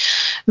emotionally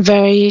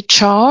very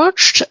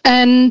charged.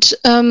 And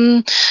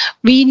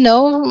we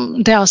know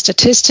there are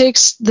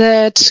statistics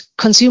that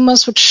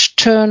consumers which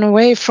turn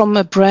away from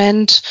a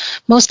brand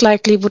most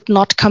likely would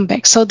not come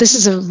back. So this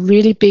is a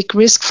really big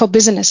risk for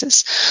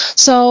businesses.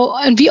 So,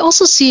 and we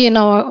also see in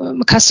our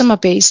customer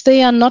base,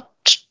 they are not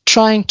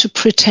trying to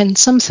pretend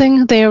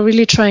something. They are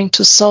really trying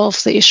to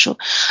solve the issue.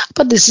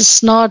 But this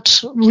is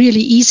not really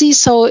easy,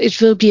 so it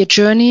will be a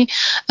journey.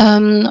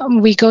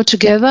 We go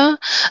together,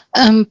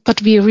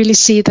 but we really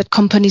see that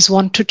companies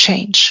want to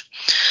change.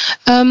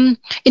 In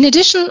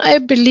addition, I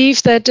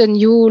believe that a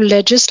new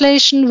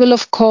legislation will,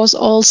 of course,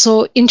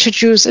 also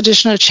introduce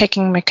additional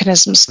checking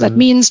mechanisms. That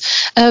means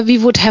we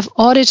would have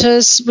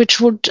auditors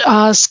which would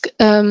ask,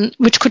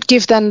 which could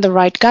give them the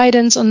right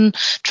guidance on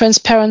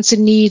transparency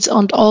needs,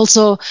 and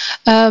also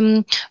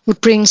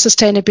would bring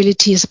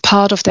sustainability as a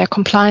part of their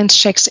compliance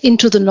checks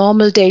into the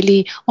normal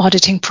daily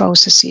auditing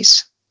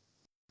processes.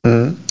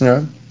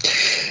 Yeah.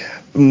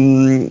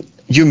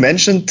 You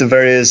mentioned the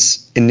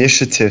various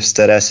initiatives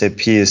that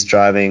SAP is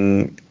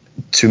driving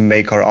to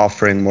make our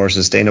offering more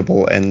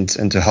sustainable and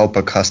to help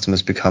our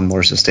customers become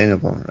more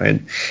sustainable,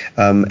 right?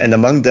 And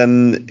among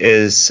them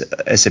is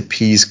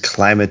SAP's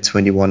Climate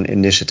 21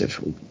 initiative.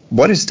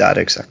 What is that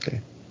exactly?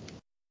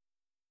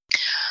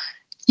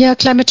 Yeah,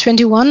 Climate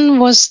 21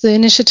 was the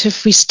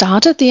initiative we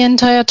started the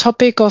entire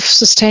topic of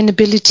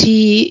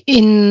sustainability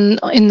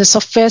in the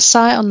software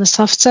side, on the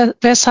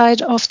software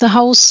side of the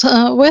house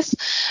with.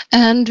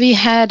 And we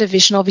had a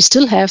vision, or we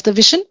still have the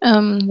vision,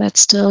 that's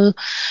still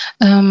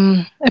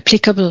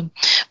applicable.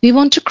 We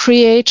want to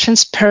create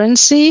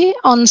transparency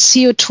on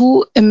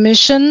CO2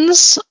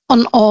 emissions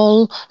on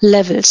all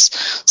levels.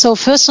 So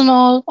first of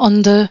all,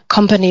 on the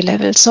company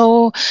level.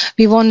 So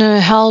we want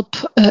to help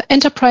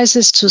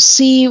enterprises to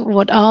see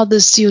what are the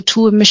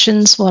CO2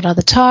 emissions, what are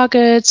the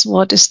targets,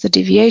 what is the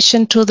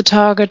deviation to the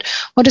target,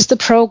 what is the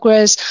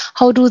progress,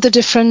 how do the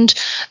different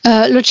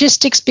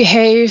logistics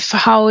behave,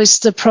 how is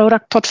the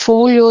product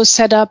portfolio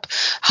set up,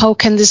 how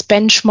can this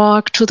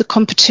benchmark to the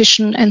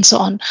competition, and so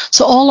on.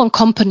 So all on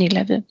company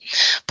level.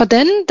 But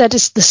then that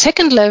is the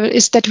second level,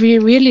 is that we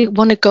really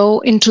want to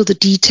go into the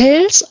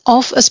details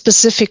of a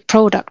specific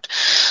product.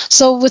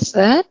 So with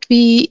that,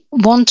 we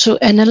want to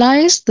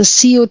analyze the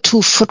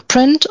CO2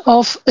 footprint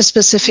of a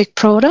specific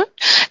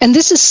product. And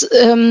this is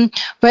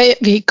where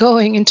we're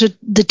going into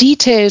the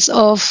details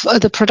of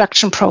the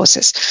production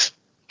process.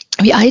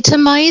 we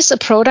itemize a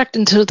product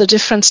into the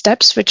different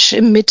steps which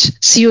emit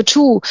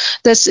CO2.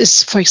 This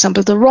is, for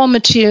example, the raw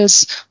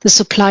materials, the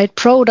supplied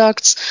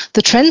products,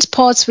 the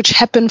transports which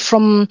happen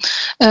from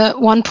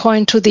one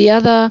point to the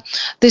other.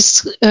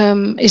 This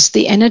is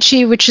the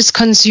energy which is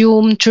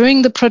consumed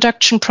during the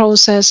production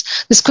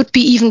process. This could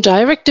be even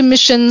direct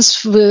emissions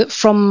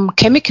from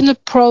chemical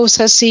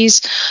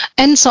processes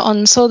and so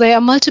on. So there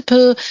are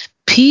multiple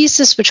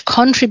pieces which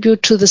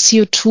contribute to the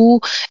CO2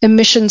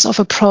 emissions of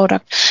a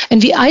product.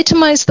 And we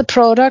itemize the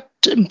product,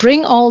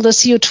 bring all the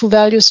CO2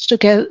 values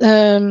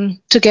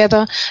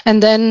together,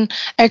 and then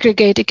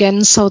aggregate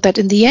again so that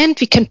in the end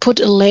we can put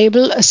a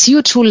label, a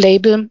CO2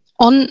 label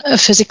on a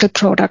physical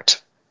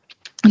product.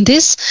 And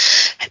this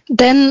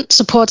then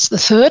supports the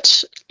third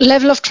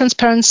level of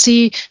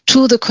transparency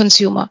to the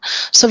consumer.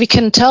 So we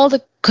can tell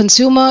the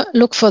consumer,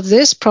 look, for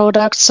this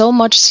product, so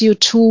much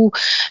CO2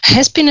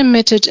 has been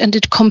emitted, and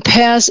it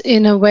compares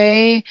in a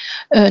way,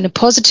 in a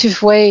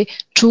positive way,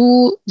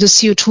 to the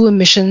CO2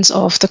 emissions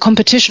of the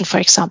competition, for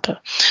example.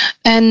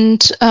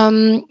 And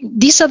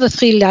these are the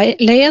three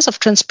layers of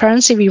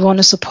transparency we want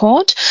to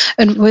support,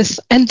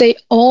 and they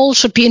all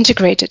should be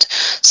integrated.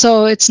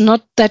 So it's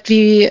not that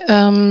we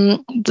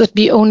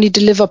only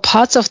deliver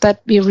parts of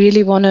that. We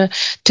really want to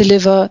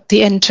deliver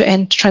the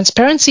end-to-end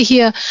transparency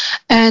here.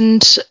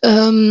 And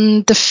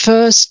the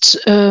first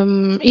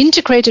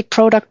integrated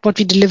product what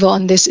we deliver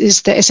on this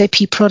is the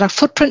SAP Product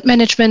Footprint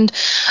Management,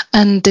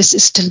 and this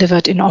is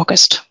delivered in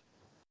August.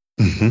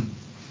 Mm-hmm.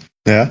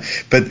 Yeah,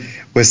 but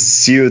with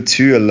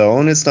CO2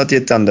 alone, it's not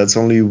yet done. That's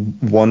only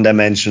one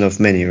dimension of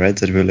many, right,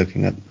 that we're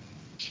looking at.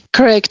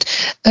 Correct.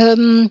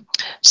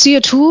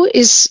 CO2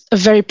 is a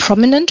very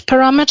prominent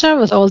parameter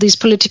with all these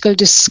political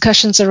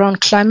discussions around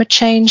climate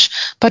change,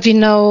 but we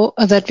know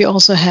that we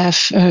also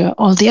have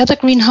all the other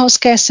greenhouse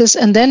gases,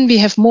 and then we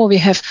have more. We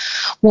have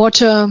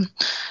water,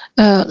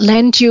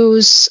 land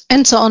use,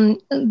 and so on.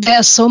 There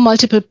are so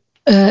multiple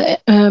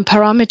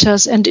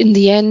parameters, and in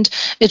the end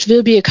it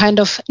will be a kind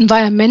of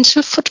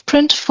environmental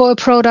footprint for a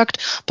product,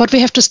 but we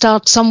have to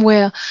start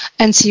somewhere,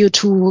 and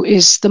CO2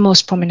 is the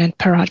most prominent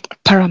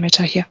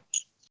parameter here.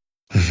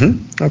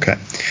 Mm-hmm. Okay.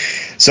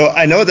 So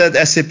I know that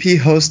SAP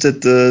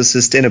hosted the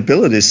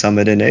Sustainability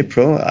Summit in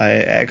April. I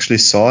actually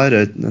saw it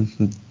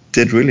and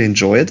did really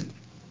enjoy it.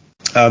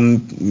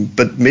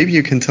 But maybe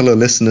you can tell our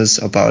listeners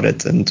about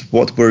it and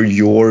what were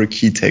your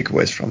key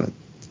takeaways from it.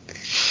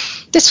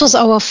 This was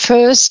our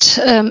first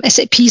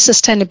SAP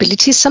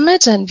Sustainability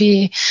Summit, and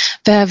we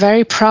were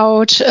very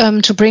proud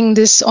to bring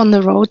this on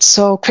the road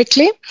so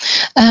quickly.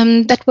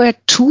 That were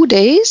 2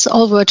 days,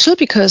 all virtual,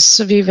 because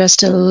we were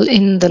still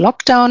in the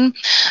lockdown.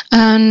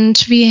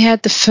 And we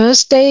had the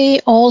first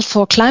day all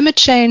for climate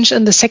change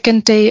and the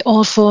second day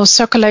all for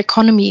circular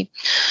economy.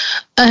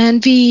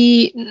 And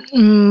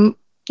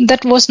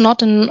that was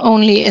not an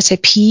only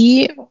SAP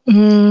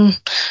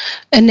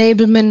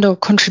enablement or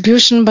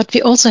contribution, but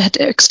we also had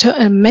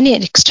many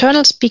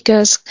external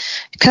speakers,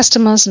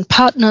 customers and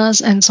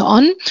partners, and so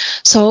on.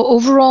 So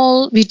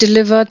overall, we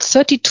delivered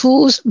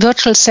 32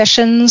 virtual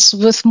sessions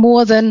with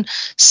more than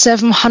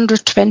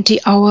 720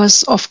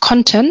 hours of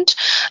content,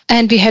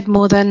 and we had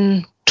more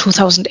than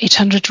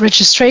 2,800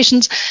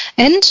 registrations.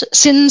 And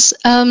since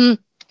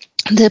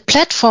the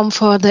platform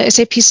for the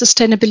SAP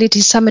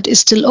Sustainability Summit is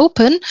still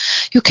open,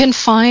 you can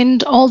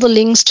find all the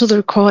links to the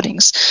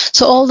recordings.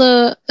 So all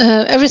the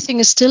everything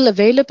is still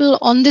available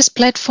on this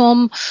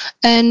platform.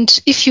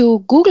 And if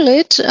you Google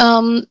it,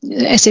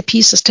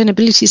 SAP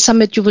Sustainability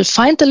Summit, you will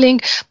find the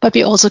link, but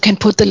we also can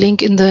put the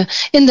link in the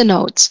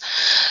notes.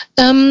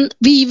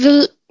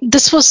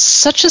 This was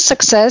such a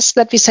success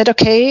that we said,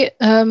 okay,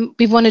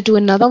 we want to do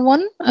another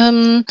one.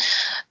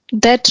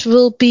 That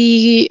will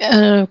be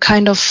a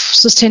kind of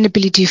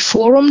sustainability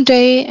forum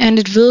day, and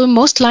it will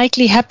most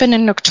likely happen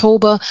in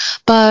October,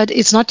 but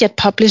it's not yet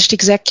published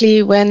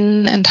exactly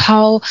when and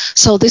how.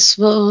 So this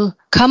will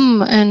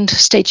come, and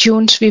stay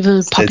tuned. We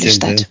will publish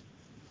that.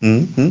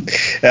 Mm-hmm.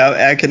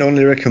 I can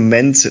only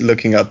recommend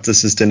looking up the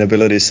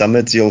Sustainability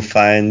Summit. You'll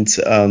find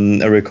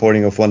a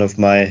recording of one of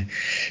my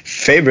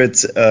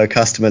favorite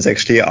customers,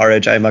 actually,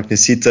 RHI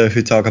Magnesita,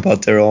 who talk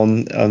about their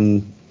own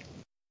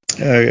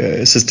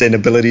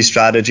sustainability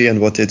strategy and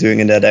what they're doing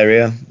in that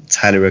area. It's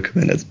highly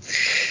recommended.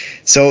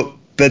 So,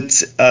 but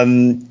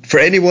for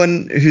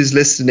anyone who's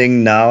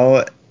listening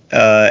now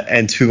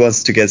and who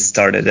wants to get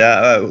started,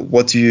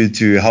 what do you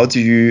do? How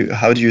do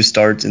you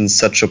start in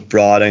such a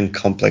broad and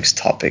complex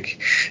topic?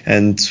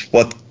 And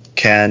what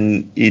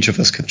can each of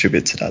us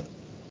contribute to that?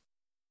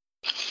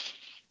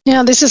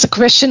 Yeah, this is a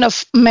question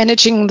of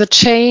managing the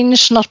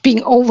change, not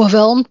being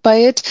overwhelmed by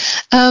it.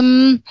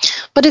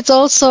 But it's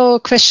also a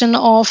question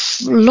of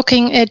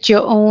looking at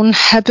your own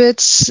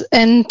habits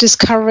and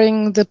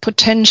discovering the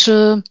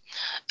potential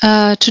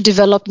to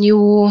develop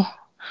new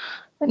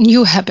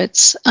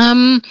habits.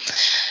 In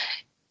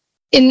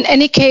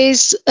any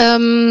case,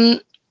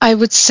 I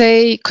would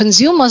say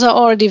consumers are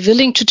already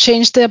willing to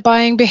change their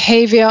buying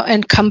behavior,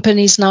 and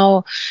companies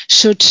now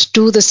should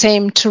do the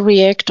same to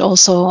react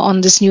also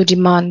on this new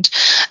demand.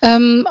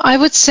 I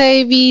would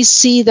say we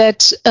see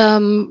that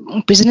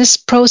business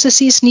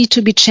processes need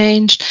to be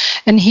changed,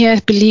 and here I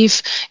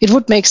believe it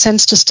would make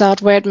sense to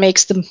start where it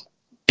makes the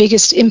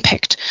biggest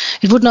impact.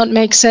 It would not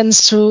make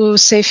sense to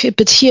save a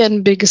bit here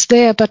and biggest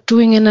there, but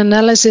doing an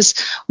analysis,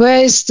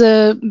 where is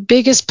the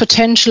biggest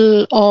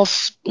potential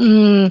of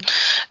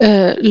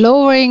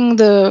lowering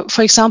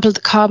for example,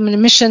 the carbon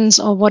emissions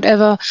or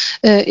whatever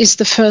is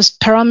the first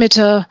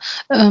parameter,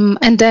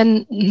 and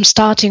then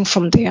starting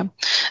from there.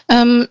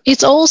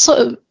 It's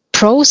also a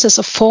process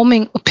of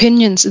forming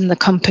opinions in the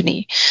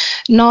company,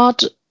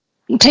 not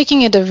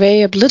taking it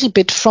away a little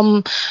bit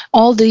from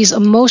all these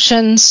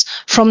emotions,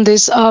 from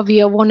this,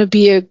 we want to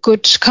be a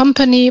good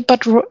company,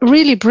 but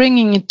really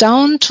bringing it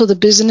down to the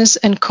business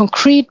and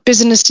concrete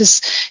business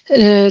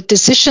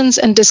decisions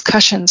and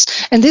discussions.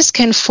 And this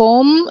can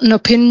form an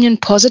opinion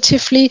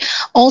positively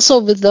also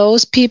with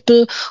those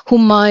people who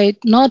might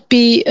not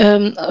be,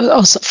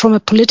 also from a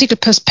political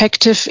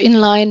perspective,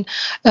 in line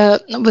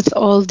with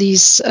all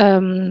these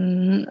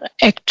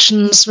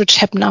actions which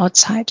happen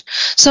outside.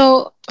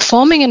 So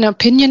forming an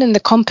opinion in the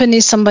company,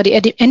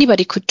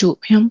 anybody could do.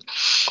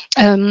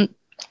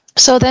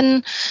 So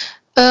then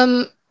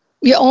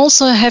we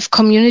also have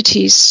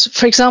communities.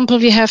 For example,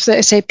 we have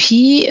the SAP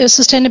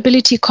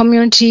sustainability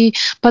community,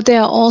 but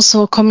there are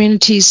also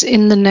communities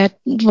in the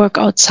network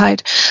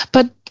outside.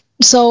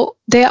 So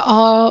there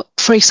are,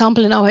 for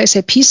example, in our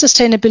SAP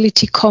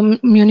sustainability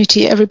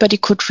community, everybody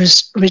could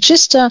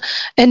register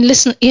and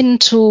listen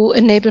into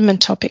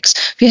enablement topics.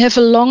 We have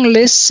a long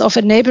list of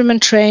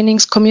enablement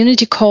trainings,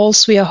 community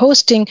calls we are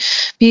hosting.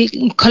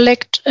 We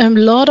collect a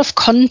lot of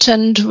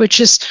content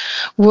which is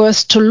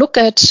worth to look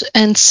at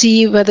and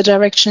see where the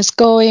direction is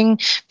going.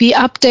 We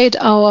update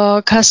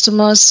our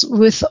customers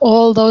with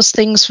all those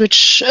things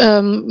which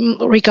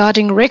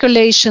regarding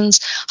regulations,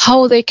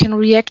 how they can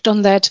react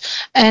on that,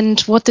 and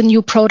what the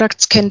new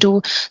products can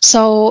do.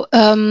 So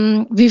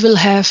we will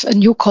have a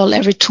new call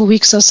every 2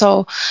 weeks or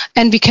so,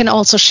 and we can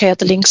also share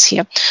the links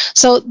here.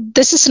 So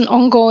this is an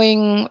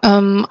ongoing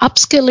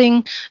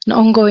upskilling, an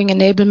ongoing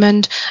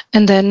enablement,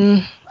 and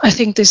then I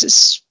think this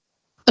is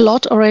a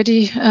lot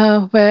already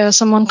where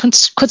someone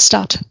could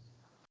start.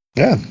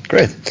 Yeah,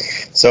 great.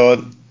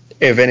 So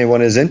if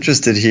anyone is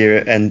interested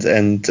here and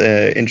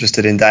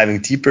interested in diving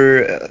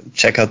deeper,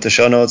 check out the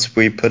show notes.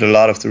 We put a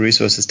lot of the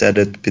resources that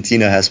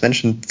Bettina has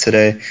mentioned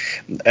today.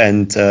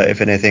 And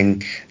if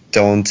anything,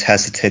 don't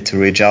hesitate to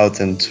reach out,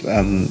 and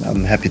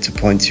I'm happy to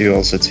point you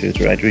also to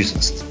the right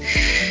resources.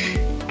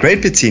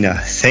 Great, Bettina.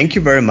 Thank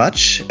you very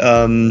much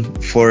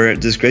for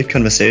this great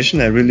conversation.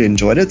 I really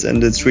enjoyed it,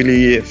 and it's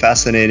really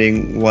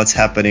fascinating what's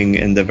happening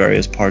in the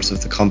various parts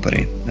of the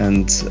company.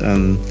 And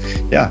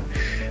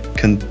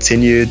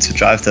continue to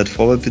drive that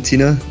forward,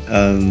 Bettina.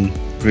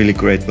 Really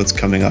great what's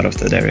coming out of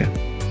that area.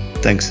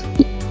 Thanks.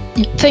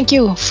 Thank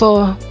you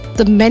for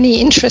the many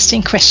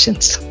interesting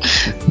questions.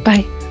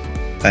 Bye.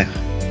 Bye.